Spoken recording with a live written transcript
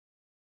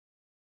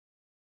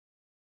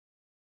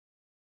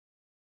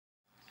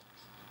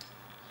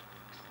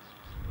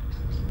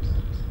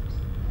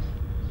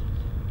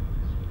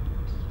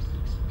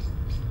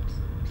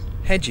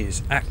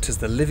Hedges act as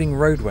the living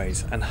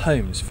roadways and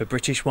homes for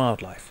British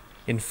wildlife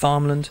in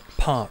farmland,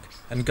 park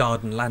and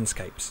garden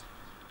landscapes.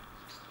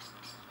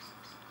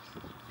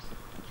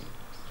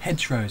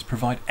 Hedgerows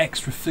provide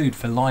extra food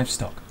for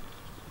livestock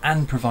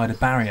and provide a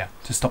barrier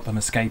to stop them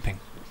escaping.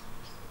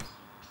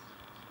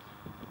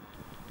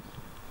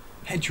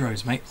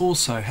 Hedgerows may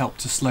also help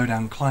to slow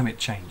down climate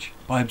change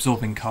by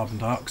absorbing carbon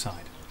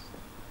dioxide.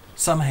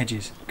 Some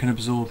hedges can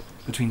absorb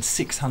between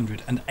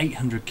 600 and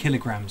 800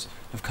 kilograms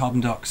of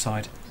carbon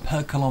dioxide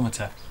per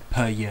kilometre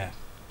per year.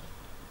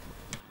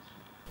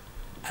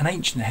 An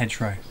ancient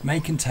hedgerow may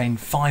contain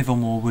 5 or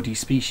more woody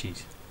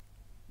species,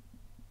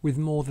 with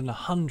more than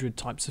 100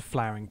 types of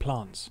flowering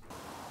plants.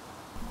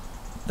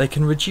 They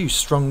can reduce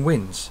strong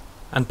winds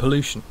and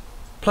pollution,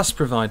 plus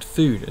provide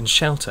food and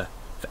shelter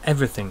for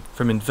everything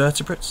from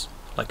invertebrates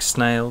like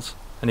snails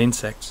and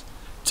insects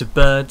to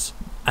birds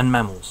and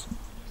mammals.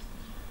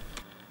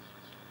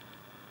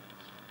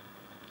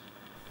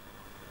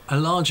 A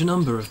large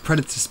number of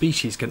predator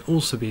species can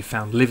also be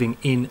found living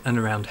in and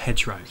around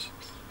hedgerows.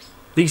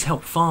 These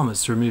help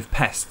farmers to remove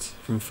pests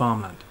from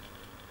farmland.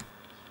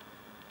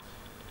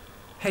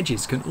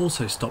 Hedges can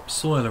also stop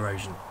soil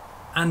erosion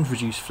and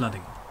reduce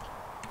flooding.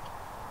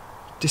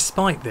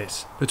 Despite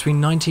this, between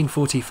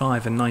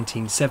 1945 and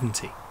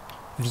 1970,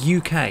 the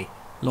UK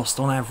lost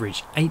on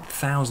average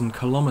 8,000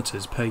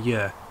 kilometres per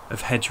year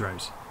of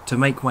hedgerows to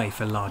make way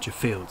for larger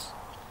fields.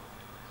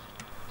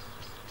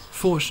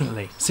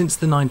 Fortunately, since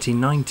the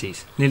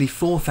 1990s, nearly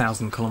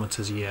 4,000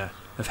 kilometres a year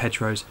of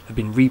hedgerows have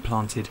been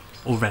replanted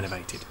or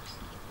renovated.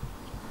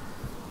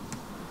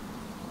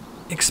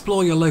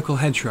 Explore your local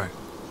hedgerow.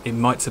 It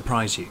might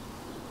surprise you.